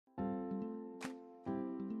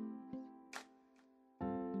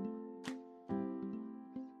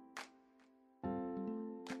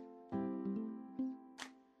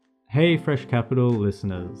Hey Fresh Capital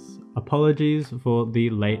listeners, apologies for the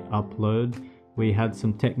late upload. We had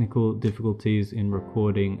some technical difficulties in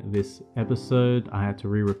recording this episode. I had to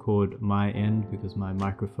re-record my end because my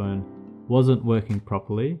microphone wasn't working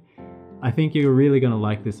properly. I think you're really going to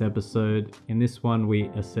like this episode. In this one, we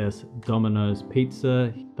assess Domino's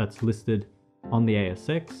Pizza that's listed on the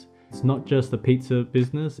ASX. It's not just a pizza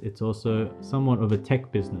business, it's also somewhat of a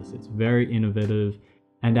tech business. It's very innovative.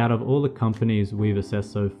 And out of all the companies we've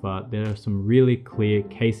assessed so far, there are some really clear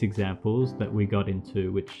case examples that we got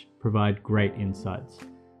into which provide great insights.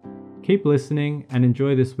 Keep listening and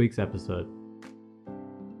enjoy this week's episode.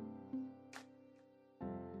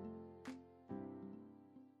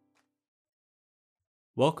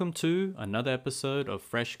 Welcome to another episode of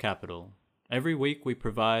Fresh Capital. Every week we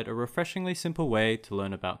provide a refreshingly simple way to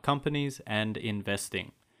learn about companies and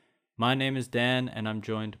investing. My name is Dan and I'm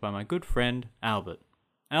joined by my good friend Albert.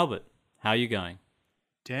 Albert, how are you going?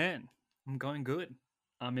 Dan, I'm going good.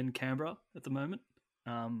 I'm in Canberra at the moment,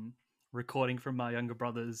 recording from my younger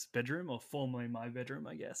brother's bedroom, or formerly my bedroom,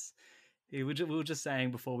 I guess. We were just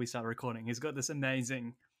saying before we started recording, he's got this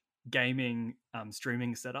amazing gaming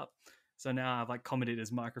streaming setup. So now I've commandeered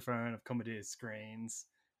his microphone, I've commandeered his screens.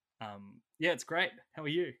 Yeah, it's great. How are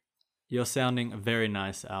you? You're sounding very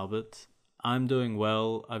nice, Albert. I'm doing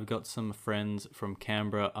well. I've got some friends from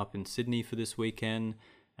Canberra up in Sydney for this weekend,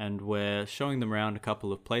 and we're showing them around a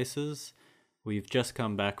couple of places. We've just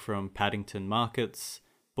come back from Paddington Markets,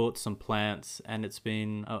 bought some plants, and it's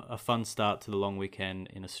been a fun start to the long weekend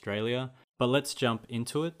in Australia. But let's jump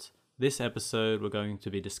into it. This episode, we're going to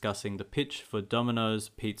be discussing the pitch for Domino's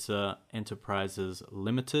Pizza Enterprises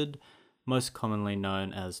Limited, most commonly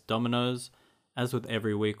known as Domino's. As with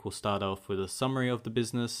every week, we'll start off with a summary of the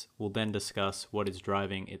business. We'll then discuss what is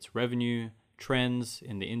driving its revenue, trends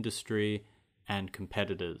in the industry, and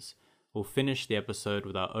competitors. We'll finish the episode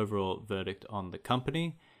with our overall verdict on the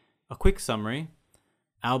company. A quick summary.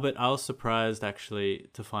 Albert, I was surprised actually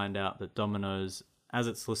to find out that Domino's, as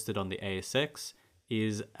it's listed on the ASX,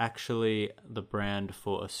 is actually the brand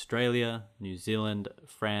for Australia, New Zealand,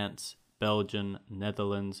 France, Belgium,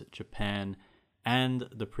 Netherlands, Japan, and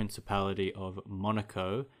the Principality of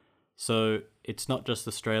Monaco. So it's not just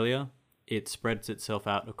Australia, it spreads itself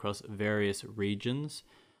out across various regions.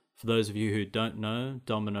 For those of you who don't know,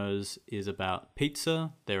 Domino's is about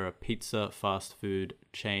pizza. They're a pizza fast food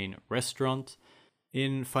chain restaurant.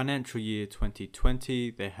 In financial year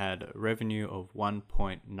 2020, they had a revenue of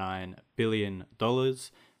 $1.9 billion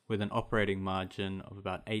with an operating margin of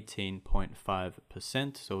about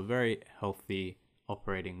 18.5%, so a very healthy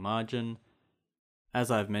operating margin.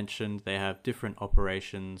 As I've mentioned, they have different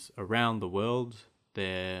operations around the world.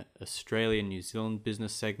 Their Australia-New Zealand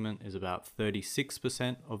business segment is about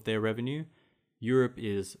 36% of their revenue. Europe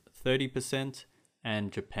is 30%, and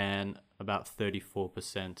Japan about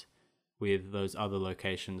 34%, with those other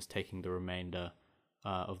locations taking the remainder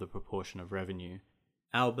of the proportion of revenue.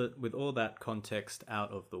 Albert, with all that context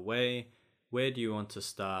out of the way, where do you want to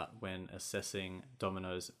start when assessing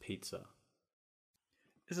Domino's Pizza?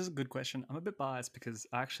 This is a good question. I'm a bit biased because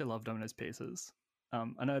I actually love Domino's pizzas.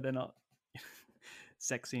 I know they're not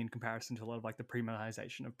sexy in comparison to a lot of the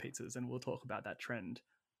premiumization of pizzas, and we'll talk about that trend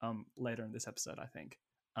later in this episode, I think.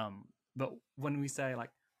 But when we say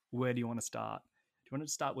where do you want to start? Do you want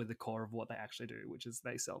to start with the core of what they actually do, which is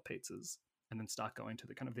they sell pizzas, and then start going to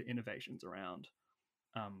the kind of the innovations around,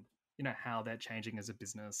 how they're changing as a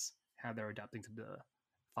business, how they're adapting to the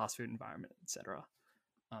fast food environment, etc.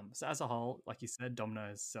 So as a whole, like you said,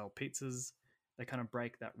 Domino's sell pizzas. They kind of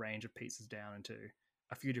break that range of pizzas down into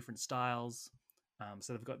a few different styles.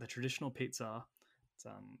 So they've got the traditional pizza.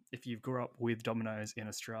 If you grew up with Domino's in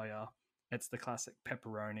Australia, it's the classic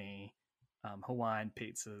pepperoni, Hawaiian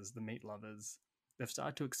pizzas, the meat lovers. They've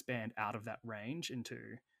started to expand out of that range into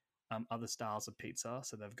other styles of pizza.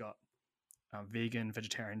 So they've got vegan,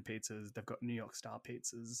 vegetarian pizzas. They've got New York style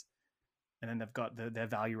pizzas. And then they've got their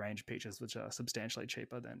value range pizzas, which are substantially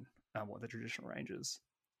cheaper than what the traditional range is.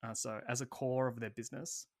 So as a core of their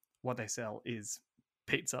business, what they sell is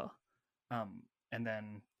pizza. And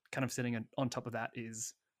then kind of sitting on top of that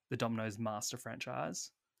is the Domino's master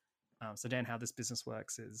franchise. So Dan, how this business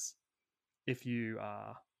works is if you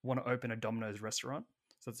want to open a Domino's restaurant,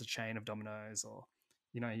 so it's a chain of Domino's, or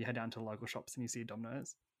you head down to local shops and you see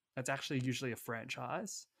Domino's, that's actually usually a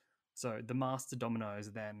franchise. So the master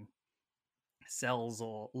Domino's then sells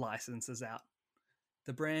or licenses out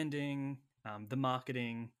the branding, the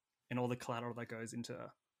marketing, and all the collateral that goes into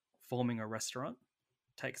forming a restaurant,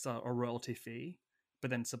 takes a royalty fee,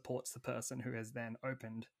 but then supports the person who has then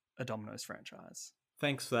opened a Domino's franchise.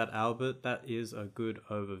 Thanks for that, Albert. That is a good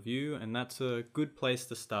overview, and that's a good place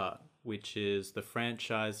to start, which is the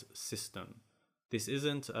franchise system. This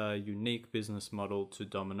isn't a unique business model to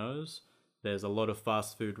Domino's. There's a lot of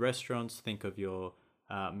fast food restaurants. Think of your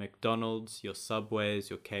McDonald's, your Subways,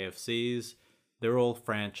 your KFCs. They're all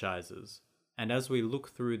franchises. And as we look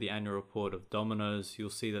through the annual report of Domino's, you'll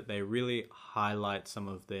see that they really highlight some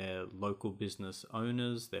of their local business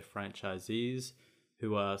owners, their franchisees,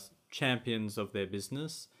 who are champions of their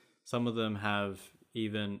business. Some of them have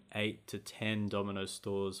even 8 to 10 Domino's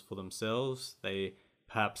stores for themselves. They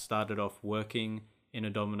perhaps started off working in a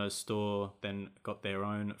Domino's store, then got their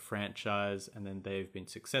own franchise, and then they've been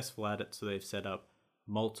successful at it. So they've set up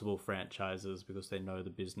multiple franchises because they know the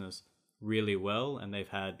business really well and they've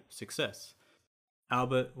had success.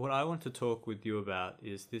 Albert, what I want to talk with you about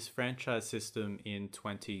is this franchise system in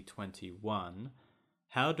 2021.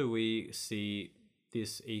 How do we see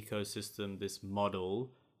this ecosystem, this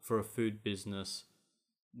model for a food business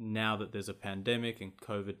now that there's a pandemic and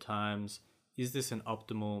COVID times? Is this an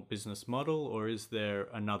optimal business model, or is there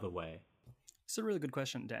another way? It's a really good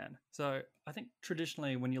question, Dan. So I think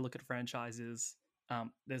traditionally when you look at franchises,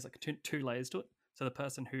 there's like two layers to it. So the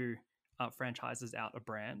person who franchises out a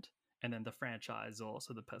brand, and then the franchisor,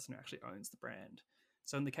 so the person who actually owns the brand.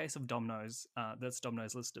 So in the case of Domino's, that's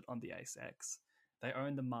Domino's listed on the ASX. They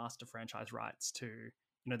own the master franchise rights to,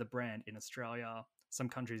 the brand in Australia, some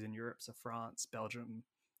countries in Europe, so France, Belgium,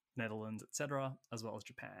 Netherlands, etc., as well as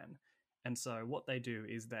Japan. And so what they do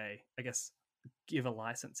is they, I guess, give a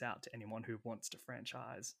license out to anyone who wants to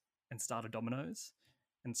franchise and start a Domino's.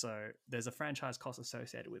 And so there's a franchise cost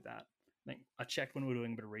associated with that. I think I checked when we were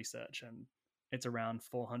doing a bit of research, and it's around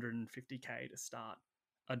 $450K to start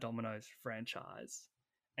a Domino's franchise.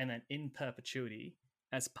 And then in perpetuity,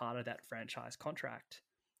 as part of that franchise contract,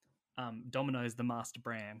 Domino's, the master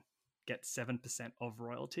brand, gets 7% of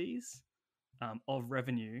royalties of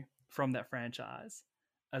revenue from that franchise,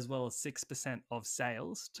 as well as 6% of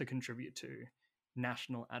sales to contribute to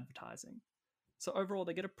national advertising. So overall,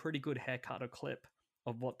 they get a pretty good haircut or clip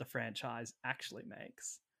of what the franchise actually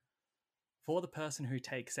makes. For the person who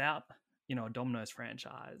takes out, a Domino's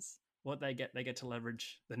franchise, what they get to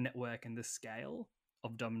leverage the network and the scale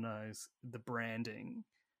of Domino's, the branding,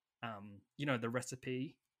 the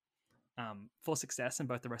recipe for success, and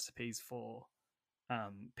both the recipes for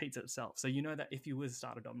pizza itself. So that if you were to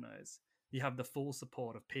start a Domino's, you have the full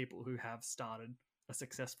support of people who have started a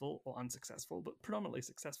successful or unsuccessful, but predominantly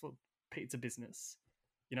successful pizza business.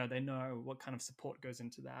 They know what kind of support goes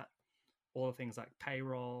into that. All the things like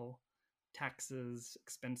payroll, taxes,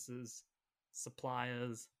 expenses,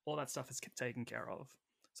 suppliers, all that stuff is taken care of.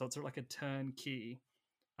 So it's sort of like a turnkey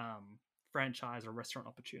franchise or restaurant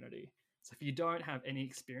opportunity. So if you don't have any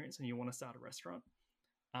experience and you want to start a restaurant,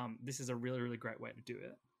 this is a really, really great way to do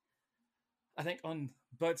it. I think on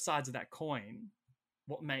both sides of that coin,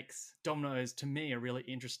 what makes Domino's to me a really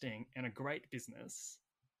interesting and a great business,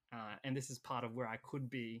 and this is part of where I could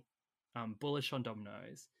be bullish on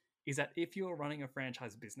Domino's, is that if you're running a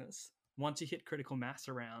franchise business, once you hit critical mass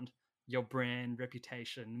around your brand,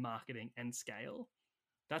 reputation, marketing, and scale,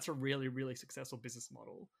 that's a really, really successful business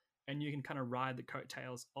model. And you can kind of ride the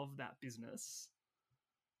coattails of that business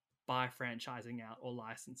by franchising out or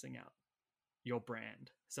licensing out your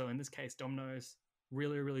brand. So in this case, Domino's,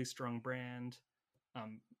 really, really strong brand.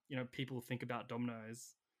 People think about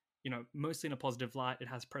Domino's, mostly in a positive light. It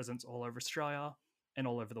has presence all over Australia and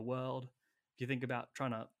all over the world. If you think about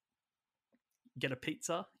trying to get a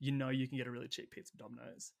pizza, you can get a really cheap pizza at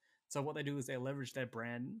Domino's. So what they do is they leverage their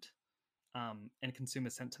brand and consumer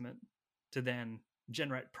sentiment to then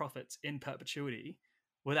generate profits in perpetuity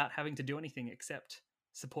without having to do anything except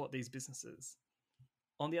support these businesses.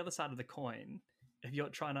 On the other side of the coin, if you're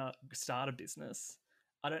trying to start a business,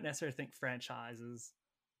 I don't necessarily think franchises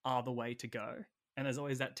are the way to go. And there's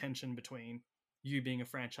always that tension between you being a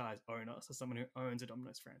franchise owner, so someone who owns a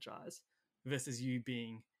Domino's franchise, versus you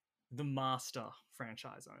being the master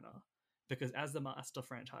franchise owner. Because as the master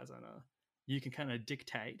franchise owner, you can kind of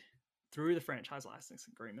dictate through the franchise license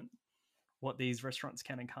agreement what these restaurants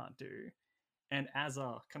can and can't do. And as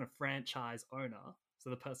a kind of franchise owner, so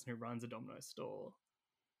the person who runs a Domino's store,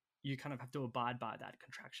 you kind of have to abide by that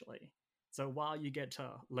contractually. So while you get to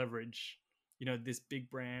leverage, this big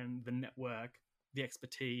brand, the network, the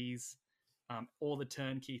expertise, all the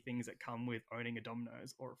turnkey things that come with owning a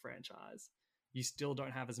Domino's or a franchise, you still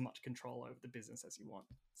don't have as much control over the business as you want.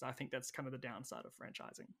 So I think that's kind of the downside of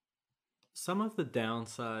franchising. Some of the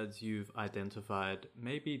downsides you've identified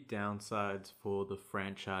may be downsides for the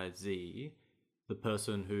franchisee, the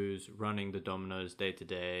person who's running the Domino's day to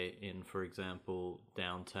day in, for example,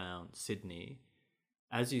 downtown Sydney.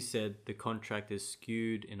 As you said, the contract is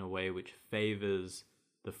skewed in a way which favors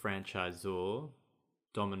the franchisor,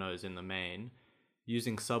 Domino's in the main.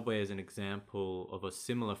 Using Subway as an example of a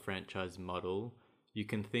similar franchise model, you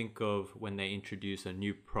can think of when they introduce a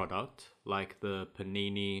new product, like the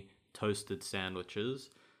panini toasted sandwiches.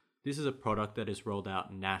 This is a product that is rolled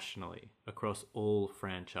out nationally across all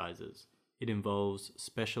franchises. It involves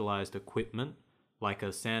specialized equipment, like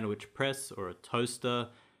a sandwich press or a toaster.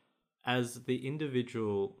 As the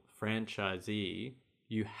individual franchisee,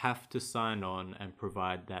 you have to sign on and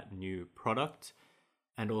provide that new product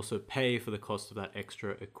and also pay for the cost of that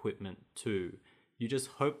extra equipment too. You just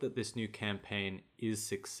hope that this new campaign is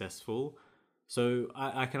successful. So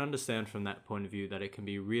I can understand from that point of view that it can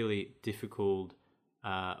be really difficult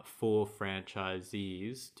for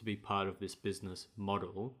franchisees to be part of this business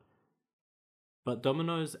model. But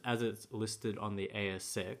Domino's, as it's listed on the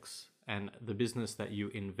ASX, and the business that you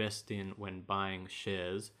invest in when buying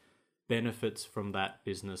shares, benefits from that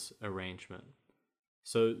business arrangement.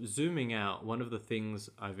 So zooming out, one of the things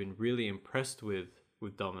I've been really impressed with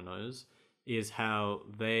Domino's is how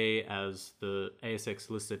they, as the ASX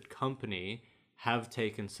listed company, have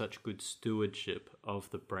taken such good stewardship of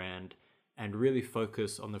the brand and really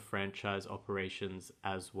focus on the franchise operations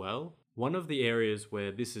as well. One of the areas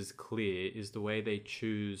where this is clear is the way they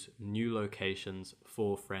choose new locations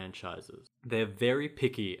for franchises. They're very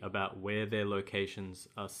picky about where their locations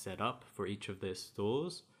are set up for each of their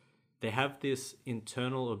stores. They have this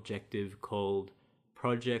internal objective called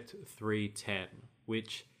Project 310,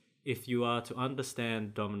 which, if you are to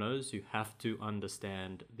understand Domino's, you have to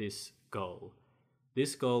understand this goal.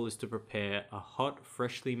 This goal is to prepare a hot,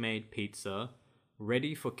 freshly made pizza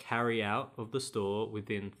ready for carry out of the store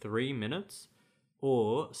within 3 minutes,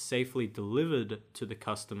 or safely delivered to the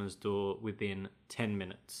customer's door within 10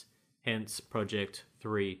 minutes, hence Project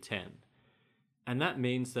 310. And that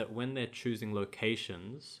means that when they're choosing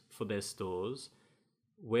locations for their stores,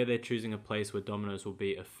 where they're choosing a place where Domino's will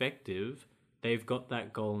be effective, they've got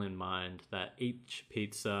that goal in mind that each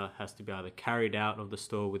pizza has to be either carried out of the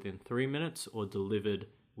store within 3 minutes or delivered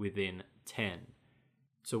within 10.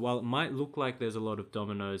 So while it might look like there's a lot of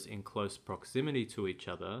Domino's in close proximity to each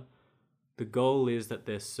other, the goal is that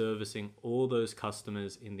they're servicing all those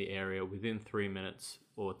customers in the area within 3 minutes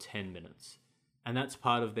or 10 minutes. And that's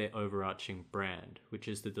part of their overarching brand, which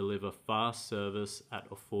is to deliver fast service at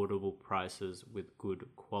affordable prices with good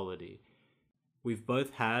quality. We've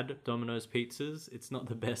both had Domino's pizzas. It's not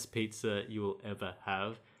the best pizza you will ever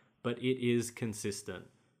have, but it is consistent.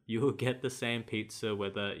 You will get the same pizza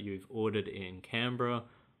whether you've ordered in Canberra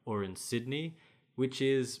or in Sydney, which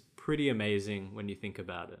is pretty amazing when you think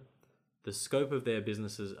about it. The scope of their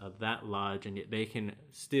businesses are that large, and yet they can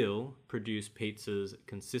still produce pizzas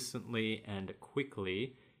consistently and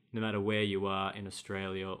quickly, no matter where you are in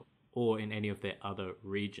Australia or in any of their other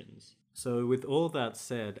regions. So with all that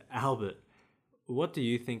said, Albert, what do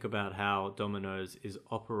you think about how Domino's is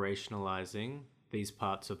operationalizing these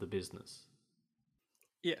parts of the business?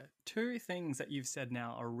 Yeah, two things that you've said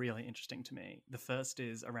now are really interesting to me. The first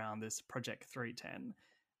is around this Project 310.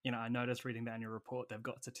 I noticed reading the annual report, they've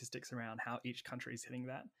got statistics around how each country is hitting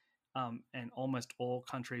that. And almost all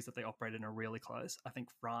countries that they operate in are really close. I think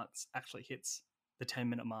France actually hits the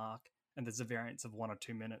 10-minute mark, and there's a variance of 1 or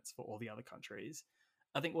 2 minutes for all the other countries.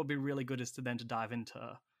 I think what would be really good is to dive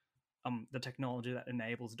into the technology that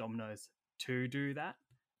enables Domino's to do that.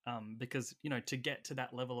 Because, to get to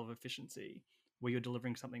that level of efficiency where you're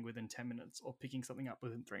delivering something within 10 minutes or picking something up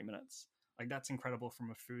within 3 minutes, like that's incredible from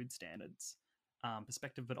a food standards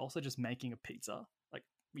perspective, but also just making a pizza. Like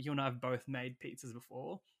you and I have both made pizzas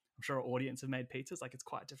before. I'm sure our audience have made pizzas. Like it's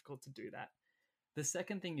quite difficult to do that. The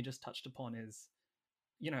second thing you just touched upon is,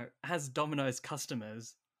 as Domino's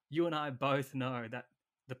customers, you and I both know that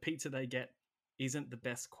the pizza they get isn't the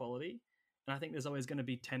best quality. And I think there's always going to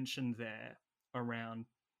be tension there around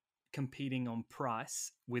competing on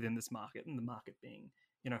price within this market, and the market being,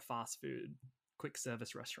 fast food, quick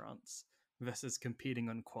service restaurants versus competing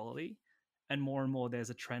on quality. And more, there's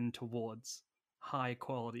a trend towards high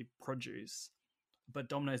quality produce. But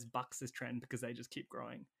Domino's bucks this trend because they just keep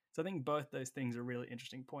growing. So I think both those things are really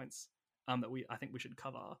interesting points that I think we should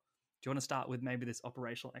cover. Do you want to start with maybe this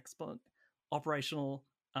operational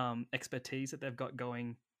expertise that they've got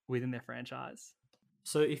going within their franchise?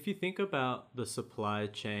 So if you think about the supply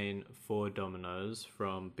chain for Domino's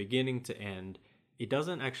from beginning to end, it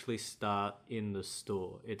doesn't actually start in the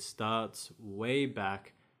store. It starts way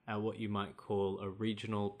back at what you might call a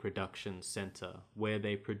regional production center, where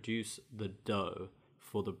they produce the dough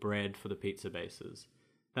for the bread for the pizza bases.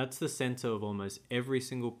 That's the center of almost every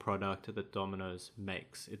single product that Domino's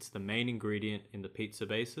makes. It's the main ingredient in the pizza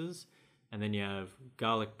bases, and then you have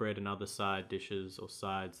garlic bread and other side dishes or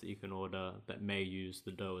sides that you can order that may use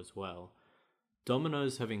the dough as well.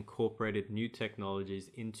 Domino's have incorporated new technologies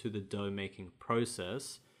into the dough making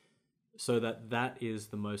process so that that is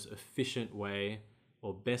the most efficient way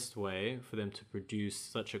or best way for them to produce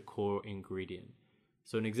such a core ingredient.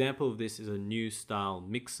 So an example of this is a new style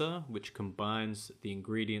mixer, which combines the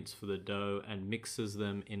ingredients for the dough and mixes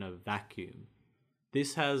them in a vacuum.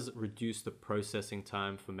 This has reduced the processing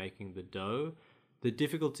time for making the dough. The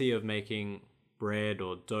difficulty of making bread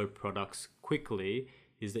or dough products quickly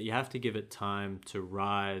is that you have to give it time to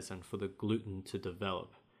rise and for the gluten to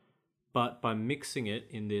develop. But by mixing it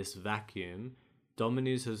in this vacuum,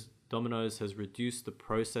 Domino's has reduced the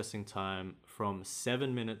processing time from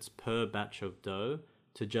 7 minutes per batch of dough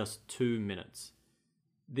to just 2 minutes.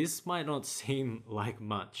 This might not seem like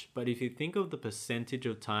much, but if you think of the percentage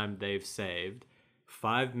of time they've saved,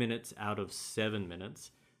 5 minutes out of 7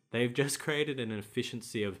 minutes, they've just created an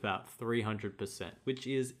efficiency of about 300%, which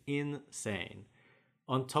is insane.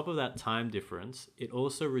 On top of that time difference, it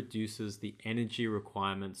also reduces the energy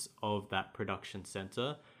requirements of that production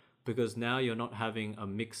center because now you're not having a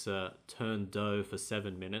mixer turn dough for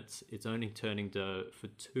 7 minutes, it's only turning dough for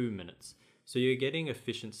 2 minutes. So you're getting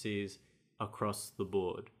efficiencies across the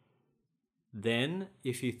board. Then,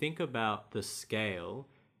 if you think about the scale,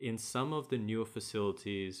 in some of the newer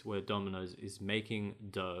facilities where Domino's is making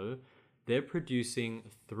dough, they're producing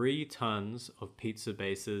 3 tons of pizza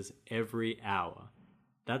bases every hour.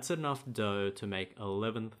 That's enough dough to make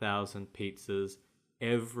 11,000 pizzas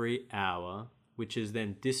every hour, which is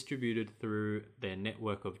then distributed through their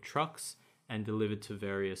network of trucks and delivered to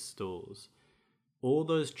various stores. All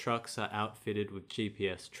those trucks are outfitted with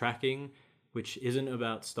GPS tracking, which isn't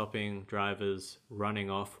about stopping drivers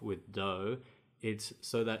running off with dough. It's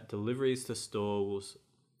so that deliveries to stores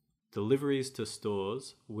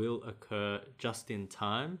will occur just in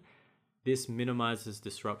time. This minimizes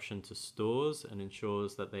disruption to stores and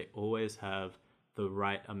ensures that they always have the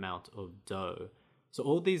right amount of dough. So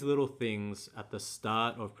all these little things at the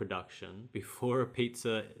start of production, before a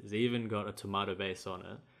pizza has even got a tomato base on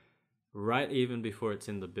it, right even before it's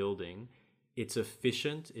in the building, it's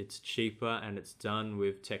efficient, it's cheaper, and it's done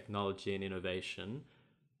with technology and innovation.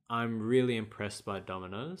 I'm really impressed by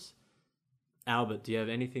Domino's. Albert, do you have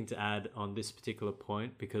anything to add on this particular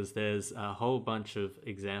point? Because there's a whole bunch of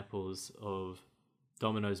examples of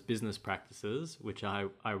Domino's business practices, which I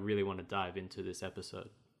really want to dive into this episode.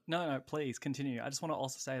 No, please continue. I just want to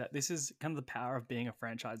also say that this is kind of the power of being a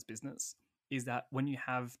franchise business, is that when you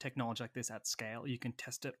have technology like this at scale, you can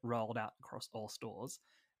test it, roll it out across all stores,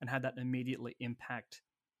 and have that immediately impact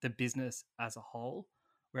the business as a whole.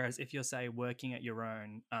 Whereas if you're, say, working at your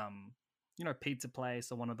own pizza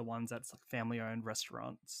place or one of the ones that's like family-owned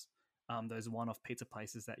restaurants, those one-off pizza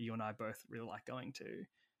places that you and I both really like going to,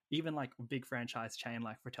 even like a big franchise chain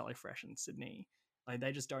like Fratelli Fresh in Sydney, like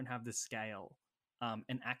they just don't have the scale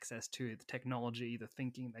and access to the technology, the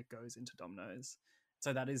thinking that goes into Domino's.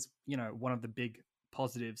 So that is, one of the big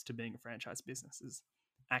positives to being a franchise business is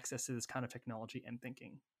access to this kind of technology and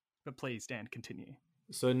thinking. But please, Dan, continue.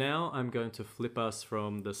 So now I'm going to flip us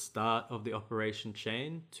from the start of the operation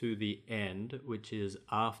chain to the end, which is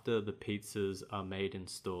after the pizzas are made in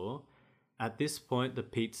store. At this point, the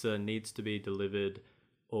pizza needs to be delivered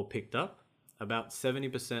or picked up. About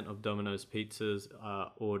 70% of Domino's pizzas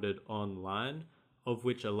are ordered online, of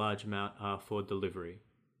which a large amount are for delivery.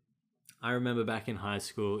 I remember back in high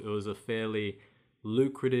school, it was a fairly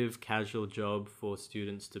lucrative casual job for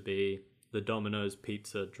students to be the Domino's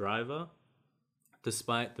pizza driver.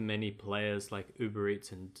 Despite the many players like Uber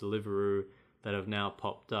Eats and Deliveroo that have now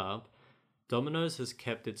popped up, Domino's has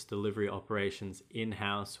kept its delivery operations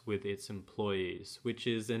in-house with its employees, which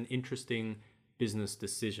is an interesting business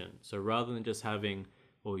decision. So rather than just having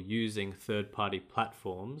or using third-party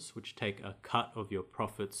platforms, which take a cut of your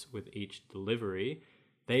profits with each delivery,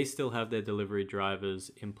 they still have their delivery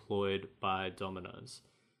drivers employed by Domino's.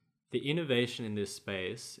 The innovation in this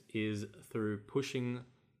space is through pushing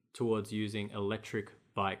towards using electric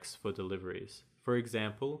bikes for deliveries. For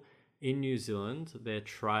example, in New Zealand, they're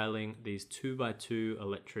trialing these 2x2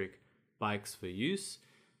 electric bikes for use.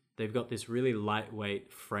 They've got this really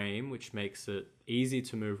lightweight frame, which makes it easy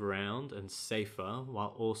to move around and safer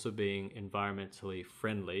while also being environmentally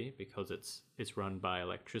friendly because it's run by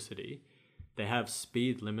electricity. They have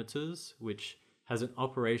speed limiters, which has an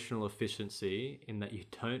operational efficiency in that you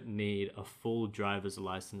don't need a full driver's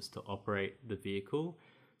license to operate the vehicle.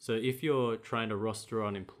 So if you're trying to roster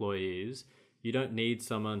on employees, you don't need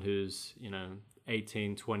someone who's,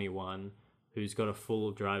 18, 21 who's got a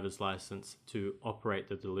full driver's license to operate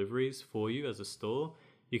the deliveries for you as a store.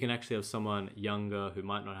 You can actually have someone younger who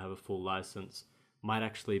might not have a full license, might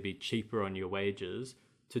actually be cheaper on your wages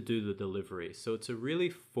to do the delivery. So it's a really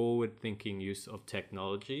forward-thinking use of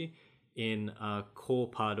technology in a core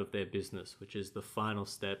part of their business, which is the final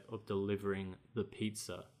step of delivering the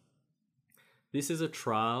pizza. This is a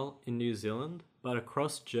trial in New Zealand, but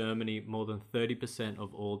across Germany, more than 30%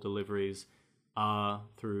 of all deliveries are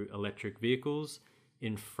through electric vehicles.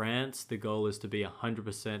 In France, the goal is to be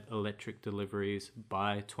 100% electric deliveries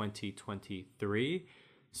by 2023.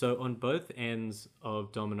 So on both ends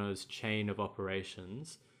of Domino's chain of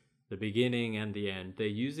operations, the beginning and the end, they're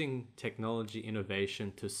using technology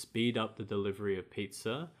innovation to speed up the delivery of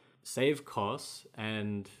pizza, save costs,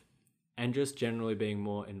 and just generally being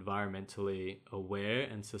more environmentally aware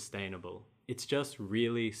and sustainable. It's just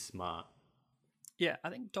really smart. Yeah,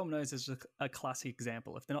 I think Domino's is just a classic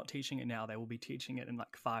example. If they're not teaching it now, they will be teaching it in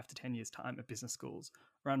like 5 to 10 years' time at business schools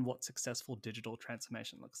around what successful digital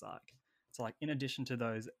transformation looks like. So, like, in addition to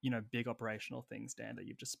those, big operational things, Dan, that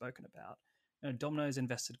you've just spoken about, Domino's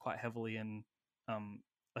invested quite heavily in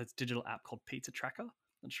a digital app called Pizza Tracker.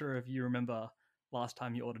 Not sure if you remember last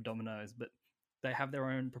time you ordered Domino's, but they have their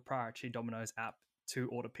own proprietary Domino's app to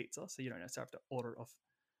order pizza, so you don't necessarily have to order off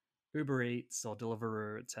Uber Eats or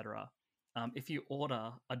Deliveroo, etc. If you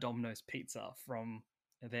order a Domino's pizza from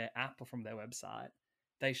their app or from their website,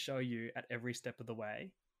 they show you at every step of the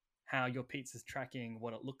way how your pizza's tracking,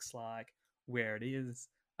 what it looks like, where it is.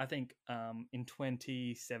 I think in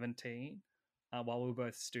 2017, while we were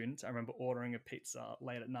both students, I remember ordering a pizza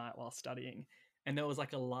late at night while studying, and there was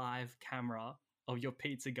like a live camera of your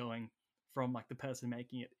pizza going from like the person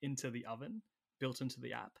making it into the oven, built into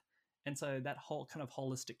the app. And so that whole kind of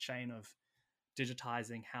holistic chain of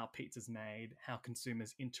digitizing how pizza's made, how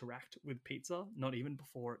consumers interact with pizza, not even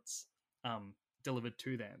before it's delivered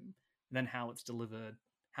to them, then how it's delivered,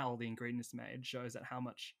 how all the ingredients are made, shows that how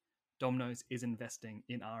much Domino's is investing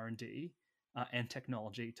in R&D and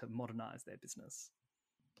technology to modernize their business.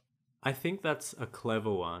 I think that's a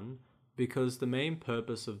clever one because the main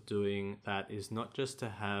purpose of doing that is not just to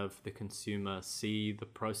have the consumer see the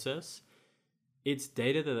process. It's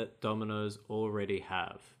data that Domino's already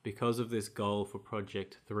have because of this goal for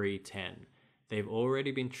Project 310. They've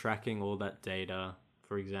already been tracking all that data.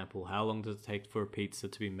 For example, how long does it take for a pizza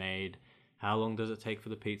to be made? How long does it take for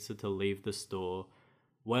the pizza to leave the store?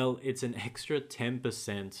 Well, it's an extra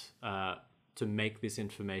 10% to make this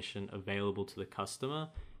information available to the customer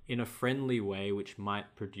in a friendly way, which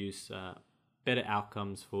might produce better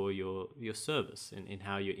outcomes for your service in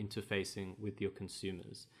how you're interfacing with your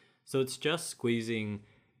consumers. So it's just squeezing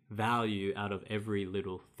value out of every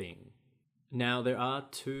little thing. Now, there are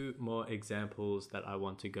two more examples that I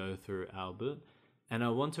want to go through, Albert, and I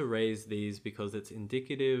want to raise these because it's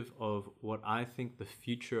indicative of what I think the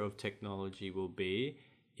future of technology will be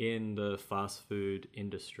in the fast food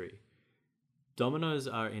industry. Domino's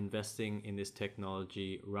are investing in this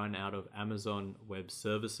technology run out of Amazon Web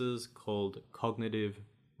Services called cognitive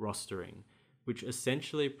rostering, which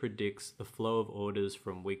essentially predicts the flow of orders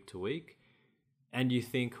from week to week. And you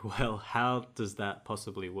think, well, how does that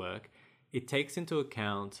possibly work? It takes into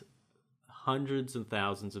account hundreds and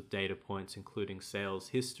thousands of data points, including sales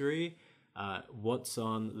history, what's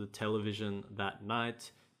on the television that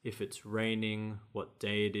night, if it's raining, what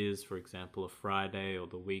day it is, for example, a Friday or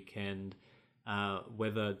the weekend,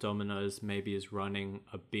 whether Domino's maybe is running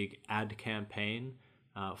a big ad campaign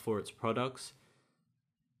for its products.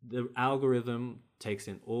 The algorithm takes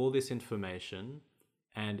in all this information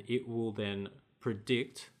and it will then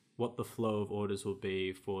predict what the flow of orders will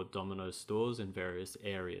be for Domino's stores in various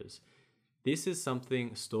areas. This is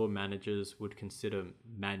something store managers would consider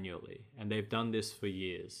manually, and they've done this for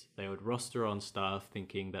years. They would roster on staff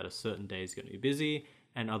thinking that a certain day is going to be busy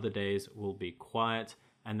and other days will be quiet,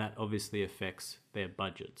 and that obviously affects their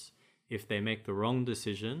budgets. If they make the wrong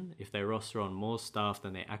decision, if they roster on more staff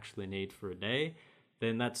than they actually need for a day,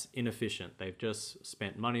 then that's inefficient. They've just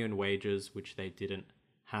spent money on wages, which they didn't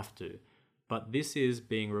have to. But this is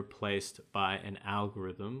being replaced by an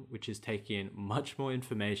algorithm, which is taking in much more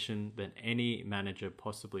information than any manager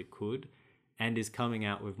possibly could, and is coming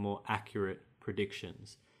out with more accurate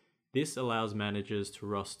predictions. This allows managers to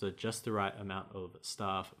roster just the right amount of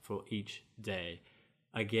staff for each day.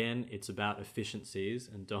 Again, it's about efficiencies,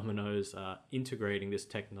 and Domino's are integrating this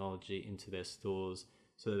technology into their stores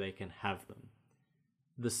so that they can have them.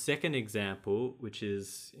 The second example, which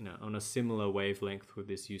is on a similar wavelength with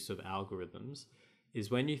this use of algorithms,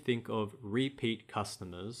 is when you think of repeat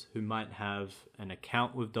customers who might have an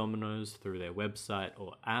account with Domino's through their website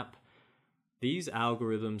or app. These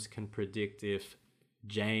algorithms can predict if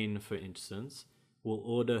Jane, for instance, will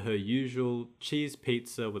order her usual cheese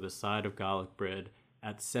pizza with a side of garlic bread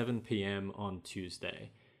at 7 p.m. on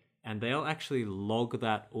Tuesday. And they'll actually log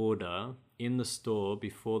that order in the store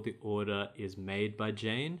before the order is made by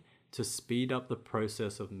Jane to speed up the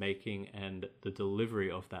process of making and the delivery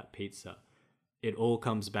of that pizza. It all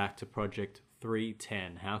comes back to Project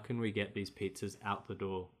 310. How can we get these pizzas out the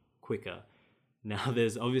door quicker? Now,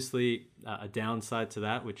 there's obviously a downside to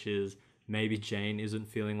that, which is maybe Jane isn't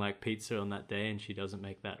feeling like pizza on that day and she doesn't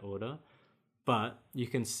make that order. But you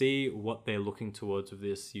can see what they're looking towards with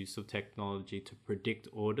this use of technology to predict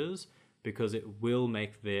orders, because it will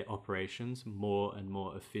make their operations more and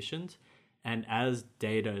more efficient. And as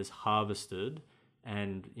data is harvested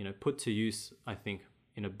and put to use, I think,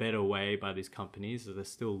 in a better way by these companies, as they're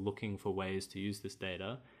still looking for ways to use this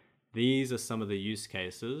data, these are some of the use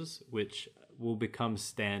cases which will become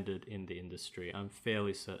standard in the industry. I'm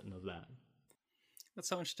fairly certain of that. That's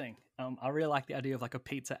so interesting. I really like the idea of like a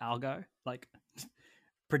pizza algo, like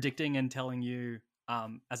predicting and telling you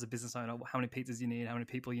as a business owner how many pizzas you need, how many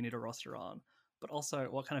people you need to roster on, but also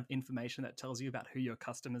what kind of information that tells you about who your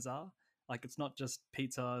customers are. Like it's not just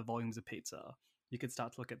pizza, volumes of pizza. You could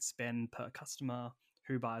start to look at spend per customer,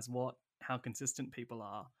 who buys what, how consistent people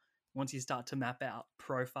are. Once you start to map out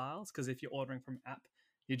profiles, because if you're ordering from app,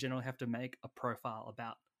 you generally have to make a profile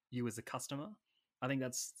about you as a customer. I think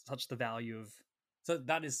that's such the value of, so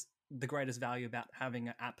that is the greatest value about having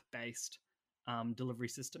an app-based delivery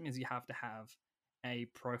system, is you have to have a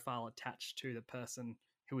profile attached to the person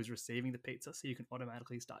who is receiving the pizza, so you can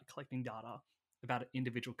automatically start collecting data about an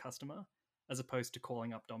individual customer, as opposed to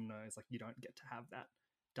calling up Domino's. Like you don't get to have that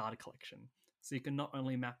data collection. So you can not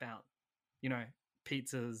only map out,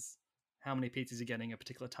 pizzas, how many pizzas you're getting at a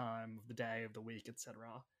particular time of the day, of the week, etc.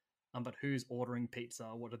 But who's ordering pizza?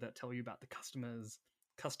 What did that tell you about the customers?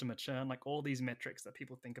 Customer churn, like all these metrics that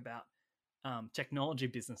people think about. Technology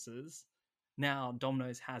businesses, now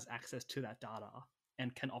Domino's has access to that data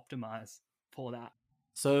and can optimize for that.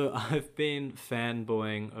 So I've been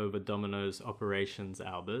fanboying over Domino's operations,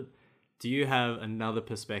 Albert. Do you have another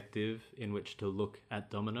perspective in which to look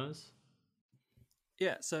at Domino's?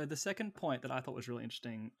 Yeah, so the second point that I thought was really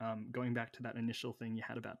interesting, going back to that initial thing you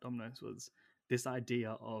had about Domino's, was this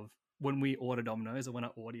idea of when we order Domino's or when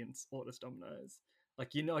our audience orders Domino's,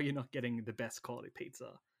 like you're not getting the best quality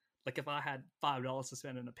pizza. Like if I had $5 to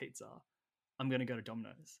spend on a pizza, I'm gonna go to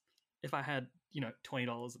Domino's. If I had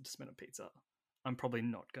 $20 to spend on pizza, I'm probably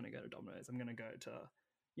not gonna go to Domino's. I'm gonna go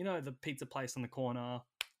to the pizza place on the corner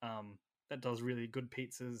that does really good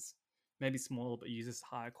pizzas, maybe small but uses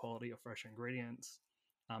higher quality or fresher ingredients.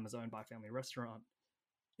 Is owned by a family restaurant.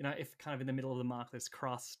 If kind of in the middle of the market there's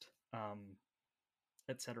crust,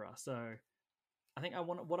 etc. So I think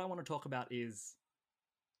what I want to talk about is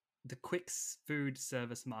the quick food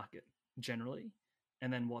service market generally,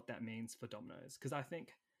 and then what that means for Domino's. Because I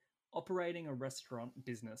think operating a restaurant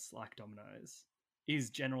business like Domino's is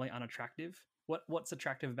generally unattractive. What's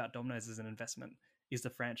attractive about Domino's as an investment is the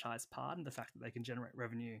franchise part and the fact that they can generate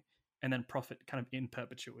revenue and then profit kind of in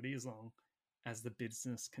perpetuity as long as the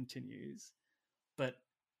business continues. But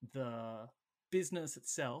the business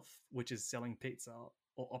itself, which is selling pizza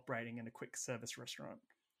or operating in a quick service restaurant,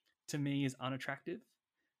 to me is unattractive.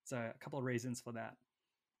 So a couple of reasons for that.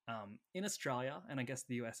 In Australia, and I guess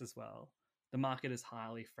the US as well, the market is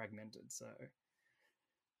highly fragmented. So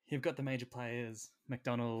you've got the major players,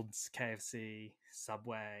 McDonald's, KFC,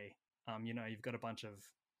 Subway. You've got a bunch of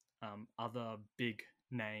other big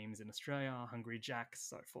names in Australia, Hungry Jack's,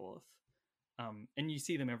 so forth. And you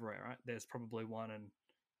see them everywhere, right? There's probably one in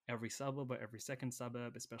every suburb or every second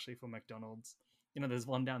suburb, especially for McDonald's. There's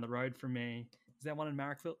one down the road from me. Is there one in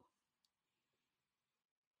Marrickville?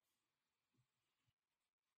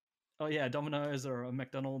 Oh yeah, Domino's or a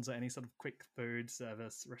McDonald's or any sort of quick food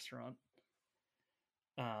service restaurant.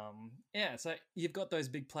 Yeah, so you've got those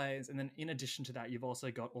big players, and then in addition to that, you've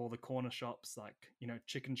also got all the corner shops, like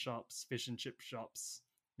chicken shops, fish and chip shops,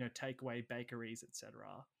 takeaway bakeries, etc.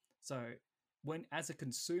 So when, as a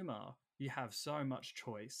consumer, you have so much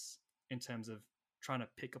choice in terms of trying to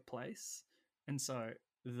pick a place, and so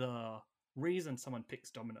the reason someone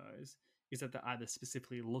picks Domino's is that they're either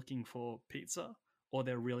specifically looking for pizza or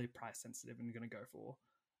they're really price sensitive and going to go for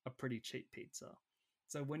a pretty cheap pizza.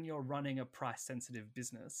 So when you're running a price sensitive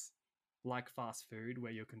business like fast food,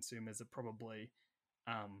 where your consumers are probably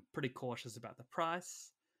pretty cautious about the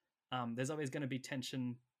price, there's always going to be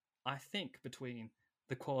tension, I think, between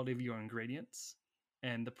the quality of your ingredients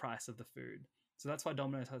and the price of the food. So that's why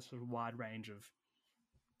Domino's has a wide range of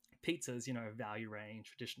pizzas, value range,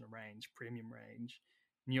 traditional range, premium range,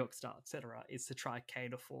 New York Star, etc., is to try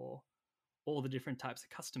cater for all the different types of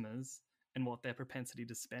customers and what their propensity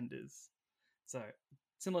to spend is. So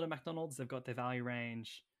similar to McDonald's, they've got their value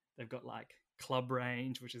range, they've got like club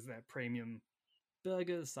range, which is their premium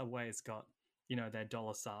burgers. Subway's got, their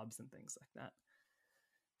dollar subs and things like that.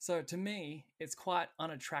 So to me, it's quite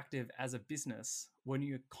unattractive as a business when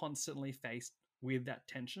you're constantly faced with that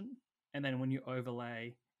tension. And then when you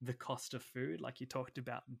overlay the cost of food, like you talked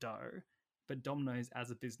about dough, but Domino's as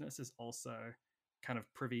a business is also kind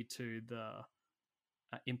of privy to the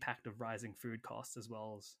impact of rising food costs as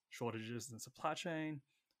well as shortages in supply chain.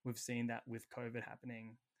 We've seen that with COVID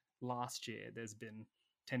happening last year. There's been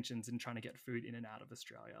tensions in trying to get food in and out of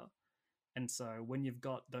Australia. And so when you've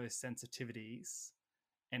got those sensitivities,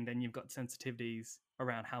 and then you've got sensitivities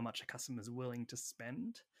around how much a customer is willing to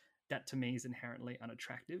spend, that to me is inherently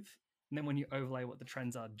unattractive. And then when you overlay what the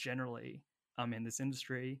trends are generally in this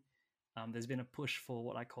industry, there's been a push for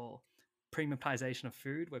what I call premiumization of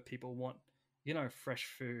food, where people want, fresh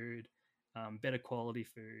food, better quality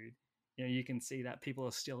food. You can see that people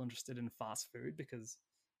are still interested in fast food because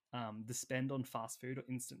the spend on fast food or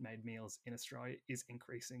instant made meals in Australia is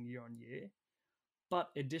increasing year on year.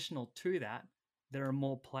 But additional to that, there are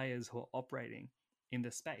more players who are operating in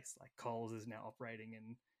the space. Like Coles is now operating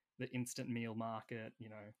in the instant meal market,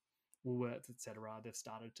 Woolworths, etc. They've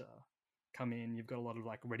started to come in. You've got a lot of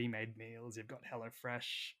like ready-made meals. You've got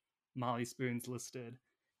HelloFresh, Marley Spoons listed.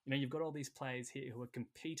 You've got all these players here who are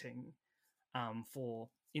competing for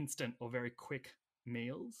instant or very quick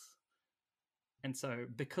meals. And so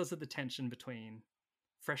because of the tension between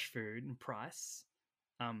fresh food and price,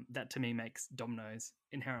 that to me makes Domino's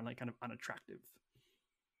inherently kind of unattractive.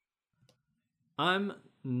 I'm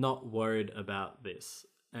not worried about this.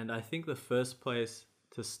 And I think the first place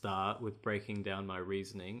to start with breaking down my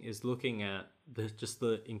reasoning is looking at just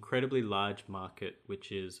the incredibly large market,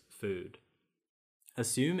 which is food.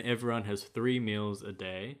 Assume everyone has 3 meals a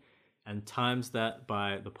day and times that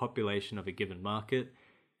by the population of a given market,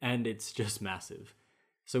 and it's just massive.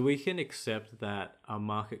 So we can accept that our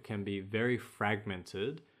market can be very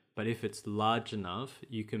fragmented, but if it's large enough,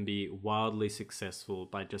 you can be wildly successful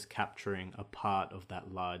by just capturing a part of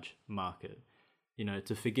that large market.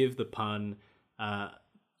 To forgive the pun,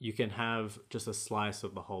 you can have just a slice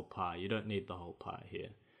of the whole pie. You don't need the whole pie here.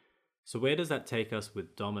 So where does that take us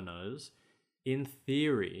with Domino's? In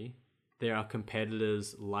theory, there are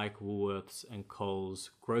competitors like Woolworths and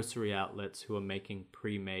Coles, grocery outlets who are making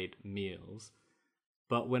pre-made meals.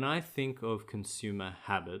 But when I think of consumer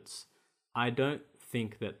habits, I don't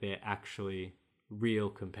think that they're actually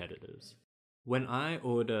real competitors. When I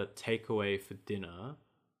order takeaway for dinner,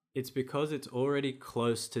 it's because it's already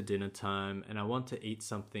close to dinner time and I want to eat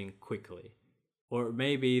something quickly. Or it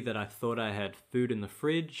may be that I thought I had food in the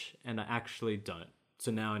fridge and I actually don't,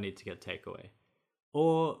 so now I need to get takeaway.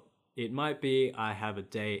 Or it might be I have a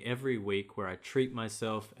day every week where I treat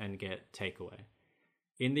myself and get takeaway.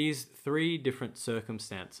 In these 3 different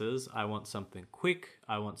circumstances, I want something quick,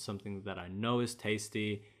 I want something that I know is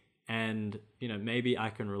tasty, and maybe I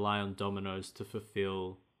can rely on Domino's to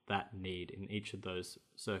fulfill that need in each of those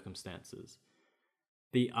circumstances.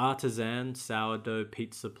 The artisan sourdough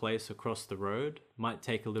pizza place across the road might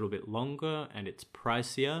take a little bit longer and it's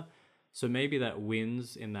pricier, so maybe that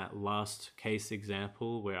wins in that last case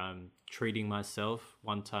example where I'm treating myself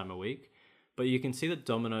 1 time a week. But you can see that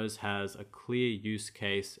Domino's has a clear use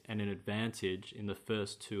case and an advantage in the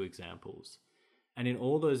first 2 examples. And in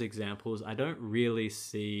all those examples, I don't really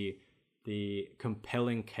see the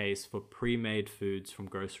compelling case for pre-made foods from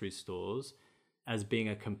grocery stores as being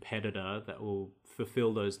a competitor that will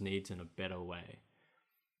fulfill those needs in a better way.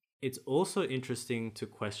 It's also interesting to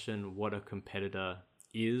question what a competitor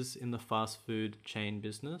is in the fast food chain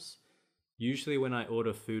business. Usually when I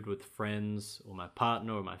order food with friends or my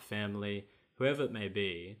partner or my family, whoever it may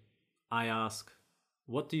be, I ask,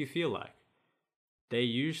 what do you feel like? They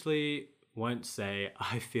usually won't say,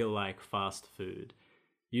 I feel like fast food.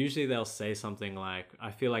 Usually they'll say something like,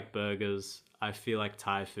 I feel like burgers, I feel like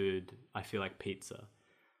Thai food, I feel like pizza.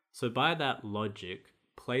 So by that logic,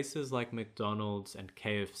 places like McDonald's and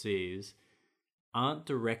KFC's aren't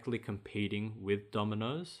directly competing with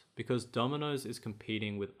Domino's because Domino's is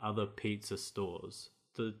competing with other pizza stores.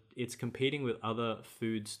 It's competing with other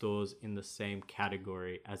food stores in the same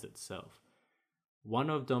category as itself. One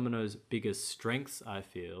of Domino's biggest strengths, I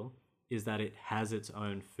feel, is that it has its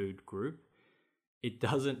own food group. It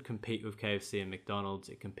doesn't compete with KFC and McDonald's,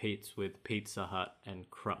 it competes with Pizza Hut and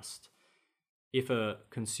Crust. If a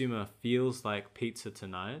consumer feels like pizza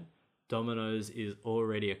tonight, Domino's is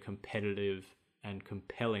already a competitive and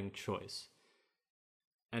compelling choice.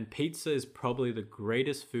 And pizza is probably the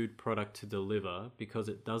greatest food product to deliver because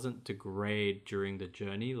it doesn't degrade during the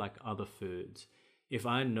journey like other foods. If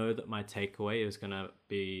I know that my takeaway is going to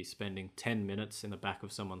be spending 10 minutes in the back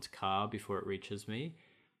of someone's car before it reaches me,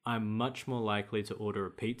 I'm much more likely to order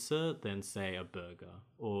a pizza than, say, a burger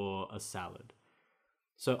or a salad.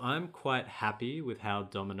 So I'm quite happy with how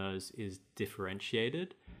Domino's is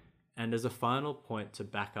differentiated. And as a final point to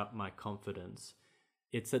back up my confidence,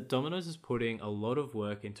 it's that Domino's is putting a lot of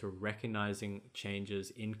work into recognizing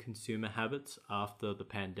changes in consumer habits after the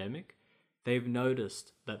pandemic. They've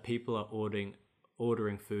noticed that people are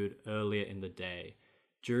ordering food earlier in the day,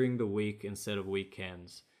 during the week instead of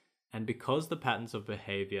weekends. And because the patterns of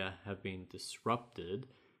behavior have been disrupted,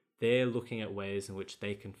 they're looking at ways in which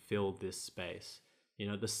they can fill this space.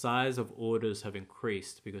 The size of orders have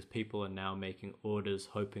increased because people are now making orders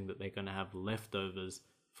hoping that they're going to have leftovers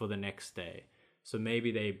for the next day. So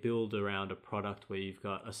maybe they build around a product where you've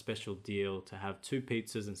got a special deal to have two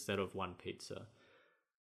pizzas instead of one pizza.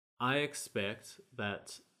 I expect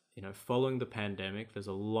that, following the pandemic, there's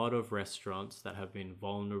a lot of restaurants that have been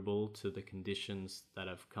vulnerable to the conditions that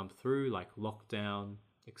have come through, like lockdown,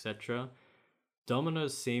 etc.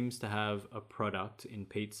 Domino's seems to have a product in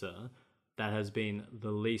pizza that has been the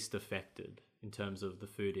least affected in terms of the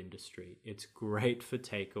food industry. It's great for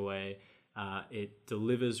takeaway. It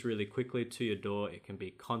delivers really quickly to your door. It can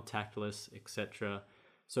be contactless, etc.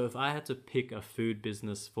 So if I had to pick a food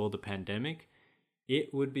business for the pandemic,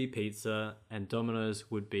 it would be pizza, and Domino's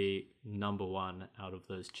would be number one out of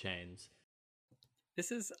those chains.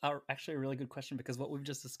 This is actually a really good question because what we've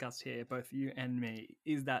just discussed here, both you and me,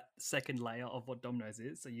 is that second layer of what Domino's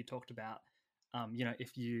is. So you talked about,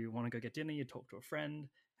 if you want to go get dinner, you talk to a friend.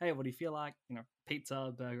 Hey, what do you feel like?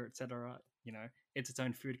 Pizza, burger, etc. It's its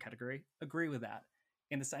own food category. Agree with that.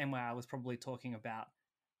 In the same way, I was probably talking about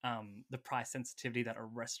the price sensitivity that a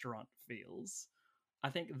restaurant feels. I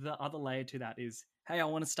think the other layer to that is, hey, I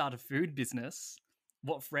want to start a food business.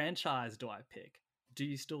 What franchise do I pick? Do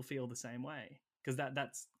you still feel the same way? Because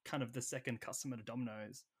that's kind of the second customer to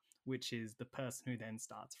Domino's, which is the person who then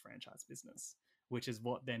starts a franchise business, which is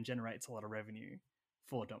what then generates a lot of revenue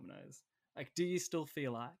for Domino's. Like, do you still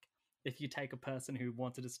feel like if you take a person who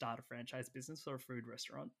wanted to start a franchise business or a food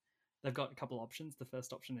restaurant, they've got a couple options. The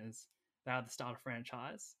first option is they either start a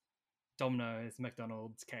franchise, Domino's,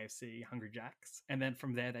 McDonald's, KFC, Hungry Jack's, and then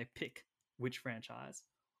from there they pick which franchise,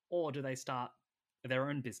 or do they start their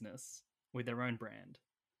own business with their own brand?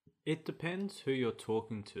 It depends who you're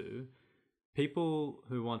talking to. People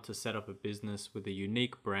who want to set up a business with a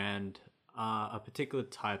unique brand are a particular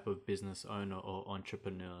type of business owner or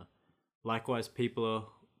entrepreneur. Likewise,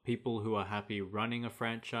 people who are happy running a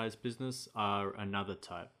franchise business are another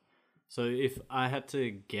type. So if I had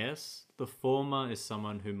to guess, the former is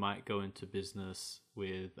someone who might go into business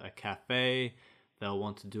with a cafe. They'll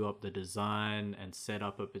want to do up the design and set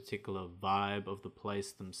up a particular vibe of the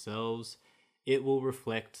place themselves. It will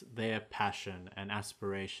reflect their passion and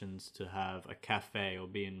aspirations to have a cafe or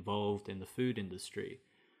be involved in the food industry.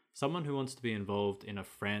 Someone who wants to be involved in a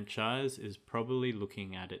franchise is probably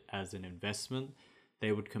looking at it as an investment.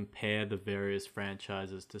 They would compare the various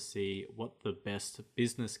franchises to see what the best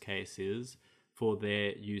business case is for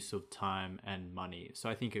their use of time and money. So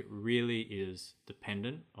I think it really is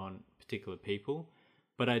dependent on particular people.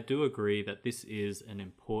 But I do agree that this is an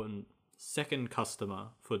important second customer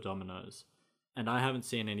for Domino's. And I haven't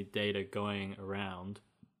seen any data going around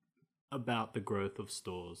about the growth of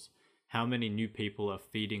stores. How many new people are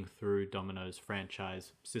feeding through Domino's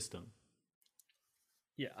franchise system?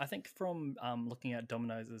 Yeah, I think from looking at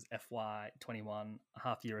Domino's FY21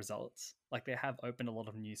 half-year results, like they have opened a lot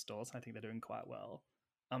of new stores. I think they're doing quite well.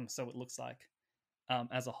 So it looks like,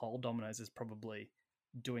 as a whole, Domino's is probably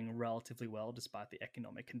doing relatively well despite the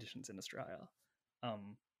economic conditions in Australia.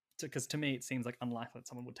 Because to me, it seems like unlikely that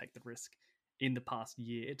someone would take the risk in the past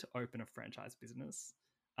year to open a franchise business.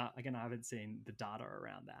 Again, I haven't seen the data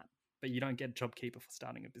around that, but you don't get JobKeeper for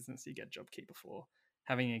starting a business. You get JobKeeper for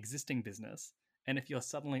having an existing business. And if you're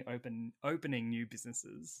suddenly opening new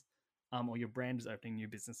businesses, or your brand is opening new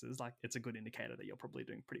businesses, like it's a good indicator that you're probably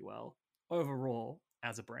doing pretty well overall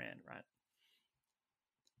as a brand, right?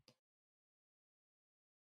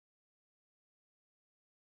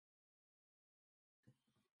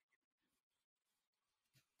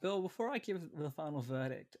 Bill, before I give the final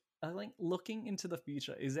verdict, I think looking into the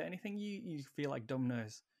future, is there anything you feel like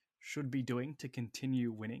Domino's should be doing to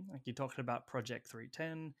continue winning? Like you talked about Project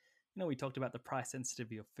 310, we talked about the price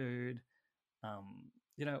sensitivity of food.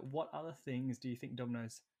 What other things do you think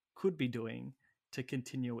Domino's could be doing to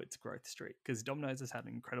continue its growth streak? Because Domino's has had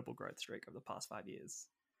an incredible growth streak over the past 5 years.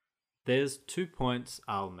 There's 2 points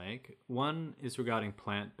I'll make. One is regarding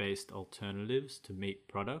plant-based alternatives to meat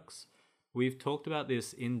products. We've talked about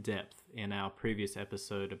this in depth in our previous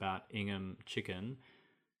episode about Ingham chicken.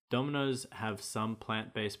 Domino's have some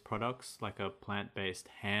plant-based products, like a plant-based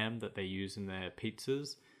ham that they use in their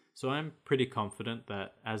pizzas. So I'm pretty confident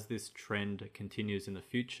that as this trend continues in the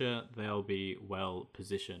future, they'll be well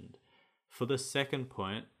positioned. For the second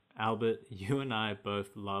point, Albert, you and I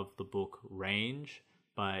both love the book Range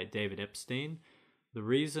by David Epstein. The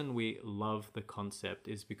reason we love the concept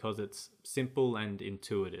is because it's simple and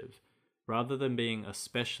intuitive. Rather than being a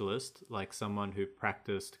specialist, like someone who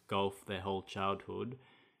practiced golf their whole childhood,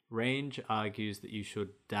 Range argues that you should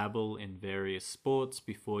dabble in various sports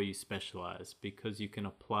before you specialize because you can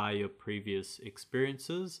apply your previous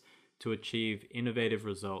experiences to achieve innovative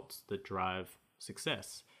results that drive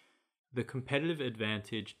success. The competitive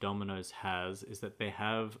advantage Domino's has is that they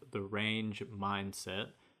have the range mindset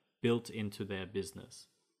built into their business.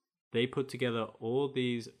 They put together all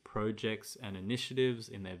these projects and initiatives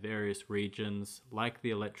in their various regions, like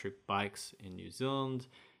the electric bikes in New Zealand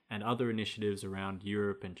and other initiatives around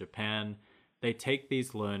Europe and Japan. They take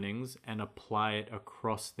these learnings and apply it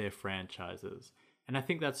across their franchises. And I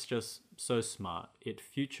think that's just so smart. It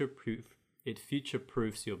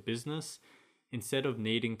future-proofs your business. Instead of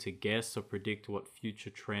needing to guess or predict what future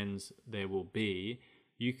trends there will be,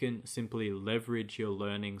 you can simply leverage your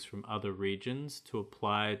learnings from other regions to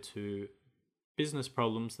apply to business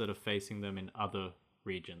problems that are facing them in other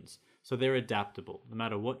regions. So they're adaptable, no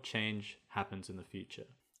matter what change happens in the future.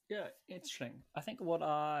 Yeah, interesting. I think what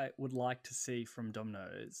I would like to see from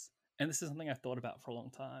Domino's, and this is something I've thought about for a long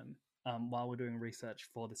time while we're doing research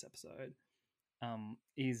for this episode,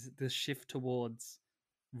 is the shift towards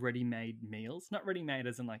ready-made meals. Not ready-made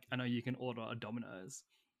as in like, I know you can order a Domino's,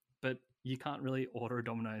 but you can't really order a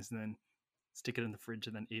Domino's and then stick it in the fridge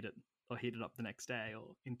and then eat it or heat it up the next day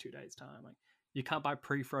or in 2 days' time. Like, you can't buy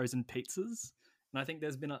pre-frozen pizzas. And I think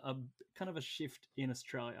there's been a kind of a shift in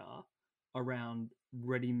Australia around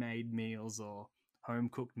ready-made meals or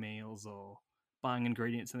home-cooked meals or buying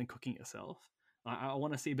ingredients and then cooking it yourself. I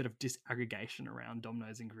want to see a bit of disaggregation around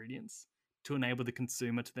Domino's ingredients to enable the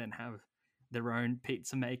consumer to then have their own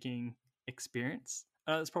pizza making experience.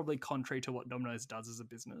 It's probably contrary to what Domino's does as a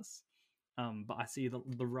business, but I see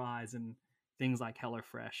the rise in things like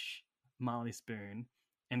HelloFresh, Marley Spoon,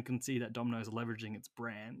 and can see that Domino's leveraging its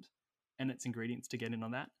brand and its ingredients to get in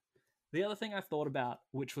on that. The other thing I've thought about,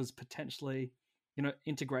 which was potentially,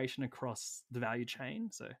 integration across the value chain.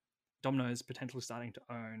 So Domino's potentially starting to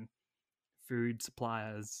own food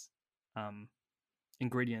suppliers,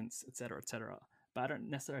 ingredients, etc., etc. But I don't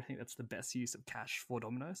necessarily think that's the best use of cash for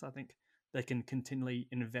Domino's. I think they can continually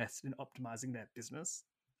invest in optimizing their business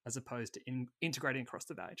as opposed to integrating across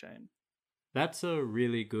the value chain. That's a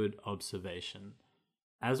really good observation.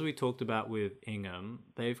 As we talked about with Ingham,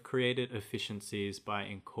 they've created efficiencies by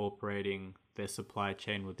incorporating their supply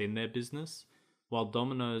chain within their business, while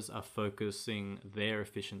Domino's are focusing their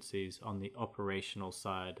efficiencies on the operational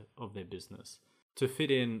side of their business. To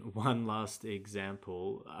fit in one last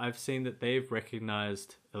example, I've seen that they've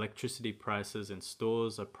recognized electricity prices in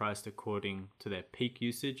stores are priced according to their peak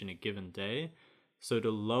usage in a given day. So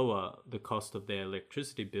to lower the cost of their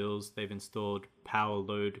electricity bills, they've installed power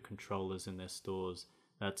load controllers in their stores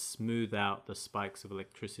that smooth out the spikes of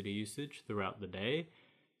electricity usage throughout the day.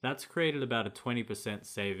 That's created about a 20%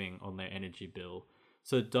 saving on their energy bill.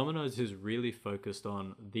 So Domino's is really focused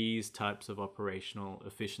on these types of operational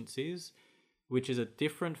efficiencies, which is a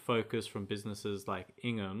different focus from businesses like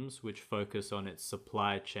Ingham's, which focus on its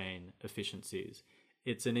supply chain efficiencies.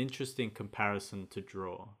 It's an interesting comparison to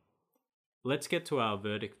draw. Let's get to our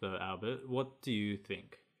verdict though, Albert. What do you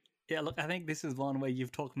think? Yeah, look, I think this is one where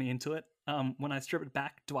you've talked me into it. When I strip it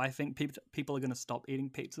back, do I think people are going to stop eating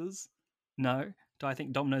pizzas? No. Do I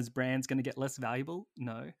think Domino's brand's going to get less valuable?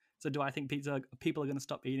 No. So do I think people are going to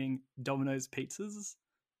stop eating Domino's pizzas?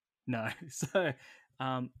 No. So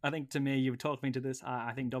I think to me, you've talked me into this.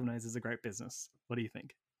 I think Domino's is a great business. What do you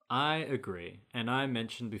think? I agree. And I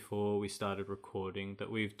mentioned before we started recording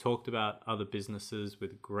that we've talked about other businesses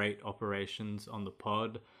with great operations on the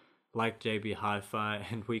pod, like JB Hi-Fi,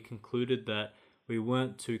 and we concluded that we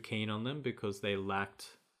weren't too keen on them because they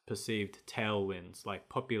lacked perceived tailwinds like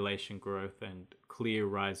population growth and clear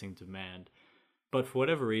rising demand. But for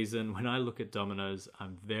whatever reason, when I look at Domino's,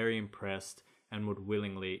 I'm very impressed and would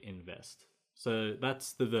willingly invest. So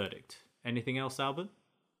that's the verdict. Anything else, Albert?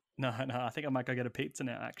 No, I think I might go get a pizza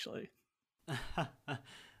now, actually. All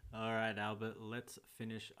right, Albert, let's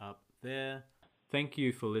finish up there. Thank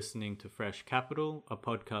you for listening to Fresh Capital, a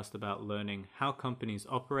podcast about learning how companies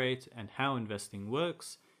operate and how investing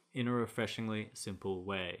works. in a refreshingly simple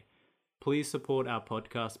way. Please support our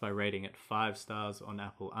podcast by rating it 5 stars on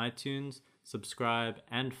Apple iTunes, subscribe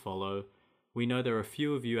and follow. We know there are a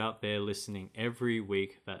few of you out there listening every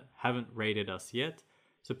week that haven't rated us yet,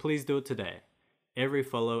 so please do it today. Every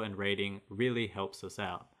follow and rating really helps us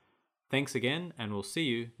out. Thanks again, and we'll see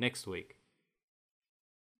you next week.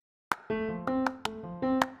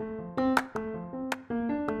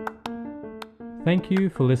 Thank you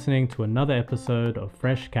for listening to another episode of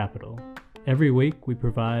Fresh Capital. Every week, we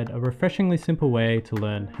provide a refreshingly simple way to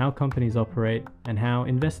learn how companies operate and how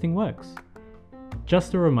investing works.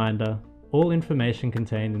 Just a reminder, all information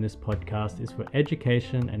contained in this podcast is for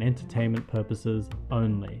education and entertainment purposes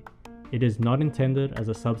only. It is not intended as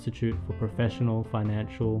a substitute for professional,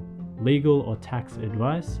 financial, legal, or tax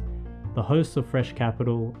advice. The hosts of Fresh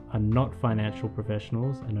Capital are not financial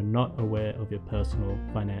professionals and are not aware of your personal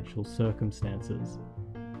financial circumstances.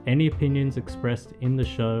 Any opinions expressed in the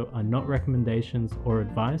show are not recommendations or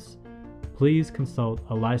advice. Please consult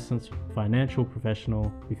a licensed financial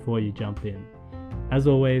professional before you jump in. As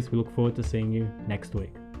always, we look forward to seeing you next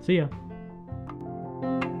week. See ya!